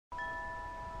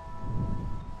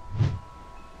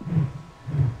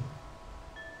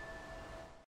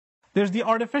There's the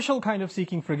artificial kind of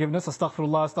seeking forgiveness,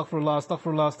 astaghfirullah, astaghfirullah,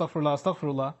 astaghfirullah, astaghfirullah,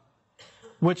 astaghfirullah,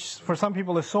 which for some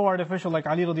people is so artificial, like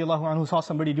Ali radiallahu anhu saw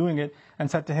somebody doing it and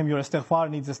said to him, your istighfar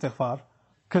needs istighfar.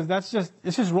 Because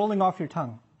it's just rolling off your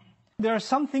tongue. There are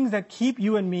some things that keep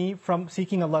you and me from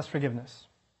seeking Allah's forgiveness.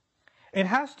 It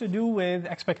has to do with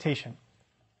expectation.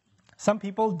 Some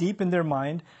people deep in their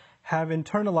mind have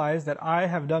internalized that I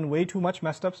have done way too much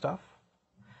messed up stuff.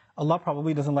 Allah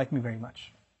probably doesn't like me very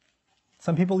much.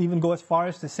 Some people even go as far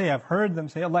as to say, I've heard them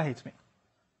say, Allah hates me.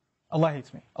 Allah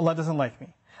hates me. Allah doesn't like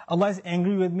me. Allah is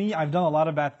angry with me. I've done a lot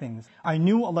of bad things. I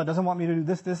knew Allah doesn't want me to do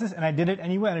this, and I did it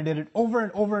anyway, and I did it over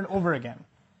and over and over again.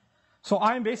 So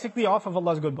I'm basically off of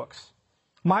Allah's good books.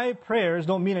 My prayers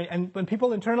don't mean it. And when people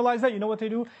internalize that, you know what they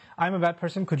do? I'm a bad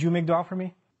person. Could you make dua for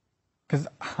me? Because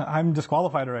I'm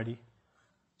disqualified already.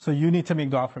 So you need to make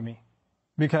dua for me.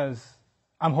 Because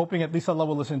I'm hoping at least Allah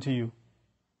will listen to you.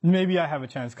 Maybe I have a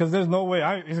chance. Because there's no way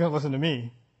He's going to listen to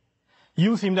me.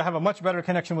 You seem to have a much better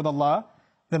connection with Allah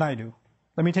than I do.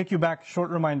 Let me take you back, short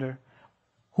reminder.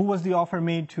 Who was the offer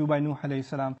made to by Nuh alayhi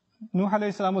salam? Nuh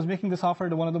alayhi salam was making this offer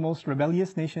to one of the most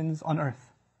rebellious nations on earth.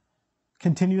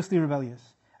 Continuously rebellious.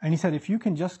 And he said, if you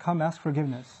can just come ask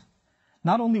forgiveness,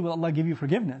 not only will Allah give you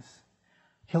forgiveness,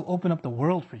 He'll open up the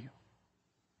world for you.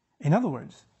 In other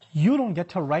words, you don't get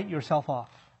to write yourself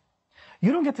off.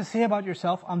 You don't get to say about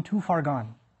yourself, I'm too far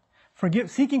gone.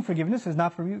 Seeking forgiveness is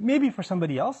not for you, maybe for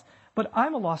somebody else, but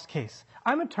I'm a lost case.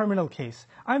 I'm a terminal case.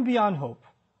 I'm beyond hope.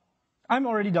 I'm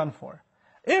already done for.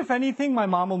 If anything, my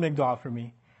mom will make dua for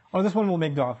me, or this one will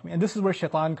make dua for me. And this is where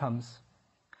shaitan comes.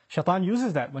 Shaitan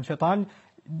uses that. When shaitan,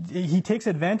 he takes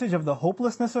advantage of the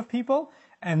hopelessness of people,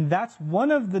 and that's one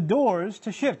of the doors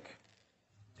to shirk.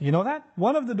 You know that?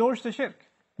 One of the doors to shirk.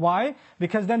 Why?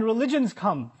 Because then religions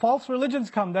come, false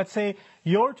religions come that say,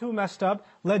 you're too messed up,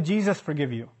 let Jesus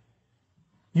forgive you.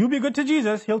 You be good to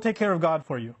Jesus, He'll take care of God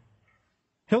for you.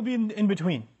 He'll be in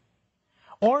between.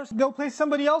 Or they'll place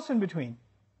somebody else in between.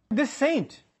 This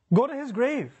saint, go to his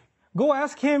grave. Go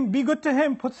ask him, be good to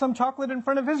him, put some chocolate in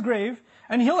front of his grave,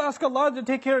 and he'll ask Allah to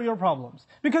take care of your problems.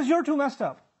 Because you're too messed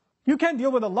up. You can't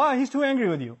deal with Allah, He's too angry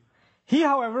with you. He,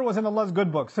 however, was in Allah's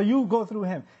good book, so you go through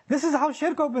him. This is how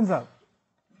shirk opens up.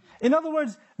 In other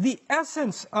words, the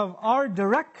essence of our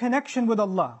direct connection with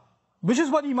Allah, which is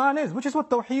what Iman is, which is what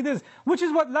Tawheed is, which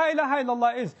is what La ilaha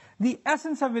illallah is. The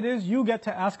essence of it is you get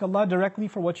to ask Allah directly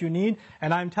for what you need.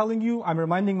 And I'm telling you, I'm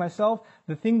reminding myself,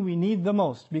 the thing we need the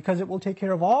most, because it will take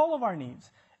care of all of our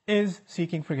needs, is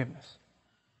seeking forgiveness.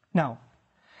 Now,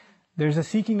 there's a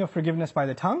seeking of forgiveness by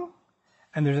the tongue,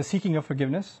 and there's a seeking of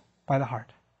forgiveness by the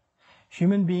heart.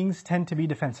 Human beings tend to be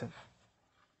defensive.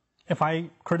 If I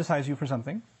criticize you for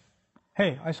something,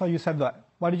 hey, I saw you said that.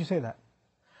 Why did you say that?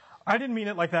 I didn't mean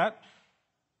it like that.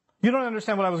 You don't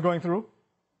understand what I was going through.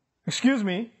 Excuse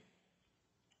me.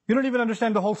 You don't even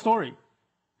understand the whole story.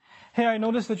 Hey, I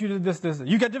noticed that you did this.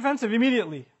 You get defensive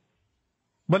immediately.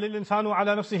 بَلِ الْإِنسَانُ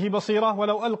عَلَى نَفْسِهِ بَصِيرًا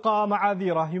وَلَوْ أَلْقَى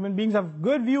مَعَاذِيرًا. Human beings have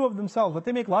good view of themselves, but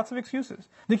they make lots of excuses.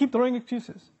 They keep throwing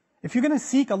excuses. If you're going to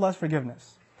seek Allah's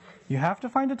forgiveness, you have to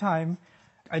find a time.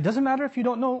 It doesn't matter if you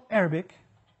don't know Arabic,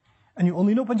 and you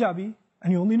only know Punjabi,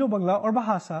 and you only know Bangla, or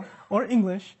Bahasa, or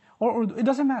English, or Urdu. It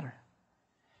doesn't matter.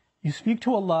 You speak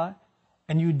to Allah,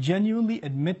 and you genuinely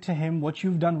admit to Him what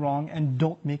you've done wrong, and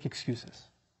don't make excuses.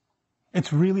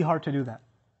 It's really hard to do that.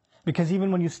 Because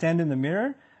even when you stand in the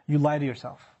mirror, you lie to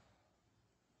yourself.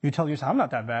 You tell yourself, I'm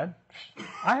not that bad.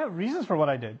 I have reasons for what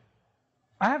I did.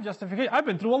 I have justification. I've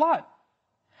been through a lot.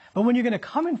 But when you're going to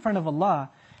come in front of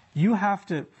Allah, you have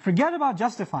to forget about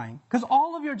justifying. Because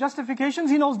all of your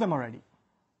justifications, He knows them already.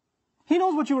 He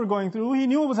knows what you were going through. He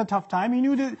knew it was a tough time. He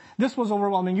knew that this was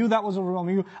overwhelming you, that was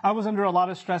overwhelming you. I was under a lot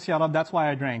of stress, Ya Rab, that's why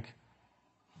I drank.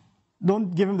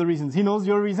 Don't give Him the reasons. He knows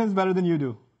your reasons better than you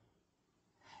do.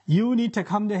 You need to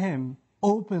come to Him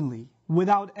openly,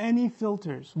 without any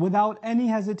filters, without any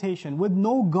hesitation, with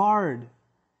no guard,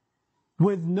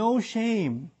 with no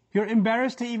shame. You're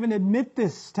embarrassed to even admit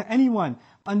this to anyone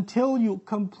until you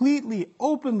completely,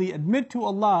 openly admit to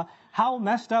Allah how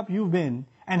messed up you've been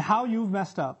and how you've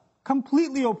messed up.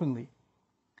 Completely openly.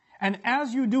 And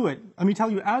as you do it, let me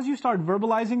tell you, as you start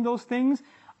verbalizing those things,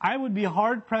 I would be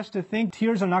hard-pressed to think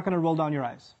tears are not going to roll down your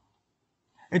eyes.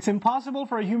 It's impossible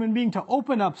for a human being to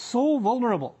open up so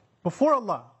vulnerable before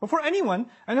Allah, before anyone,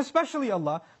 and especially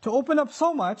Allah, to open up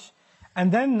so much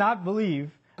and then not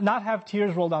believe, not have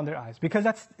tears roll down their eyes. Because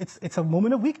it's a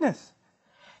moment of weakness.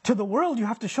 To the world, you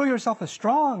have to show yourself as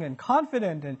strong and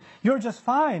confident and you're just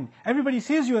fine. Everybody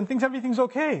sees you and thinks everything's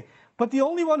okay. But the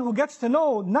only one who gets to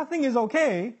know nothing is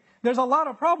okay, there's a lot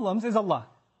of problems, is Allah.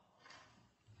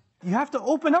 You have to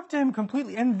open up to Him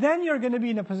completely, and then you're going to be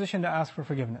in a position to ask for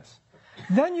forgiveness.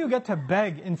 Then you get to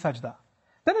beg in sajda.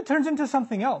 Then it turns into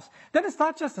something else. Then it's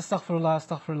not just astaghfirullah,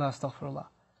 astaghfirullah, astaghfirullah.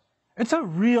 It's a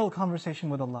real conversation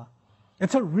with Allah.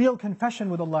 It's a real confession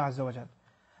with Allah Azza wa Jal.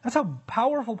 That's a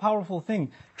powerful, powerful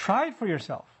thing. Try it for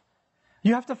yourself.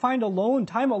 You have to find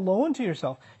time alone to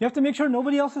yourself. You have to make sure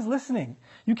nobody else is listening.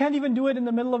 You can't even do it in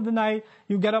the middle of the night.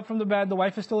 You get up from the bed, the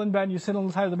wife is still in bed, you sit on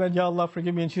the side of the bed, Ya Allah,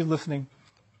 forgive me, and she's listening.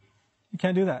 You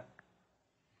can't do that.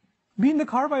 Be in the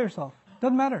car by yourself.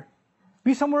 Doesn't matter.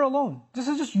 Be somewhere alone. This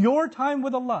is just your time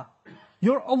with Allah.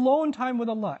 Your alone time with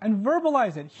Allah. And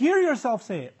verbalize it. Hear yourself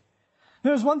say it.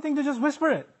 There's one thing to just whisper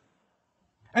it.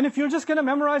 And if you're just going to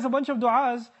memorize a bunch of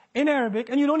du'as in Arabic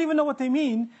and you don't even know what they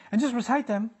mean, and just recite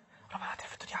them,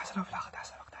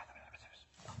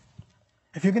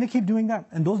 if you're going to keep doing that,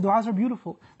 and those du'as are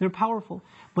beautiful, they're powerful,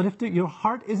 but if your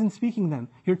heart isn't speaking them,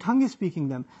 your tongue is speaking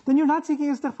them, then you're not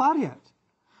seeking istighfar yet.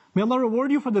 May Allah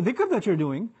reward you for the dhikr that you're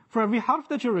doing, for every harf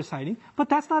that you're reciting, but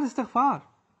that's not istighfar.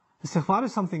 Istighfar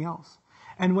is something else.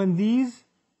 And when these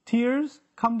tears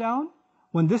come down,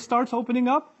 when this starts opening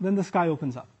up, then the sky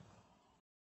opens up.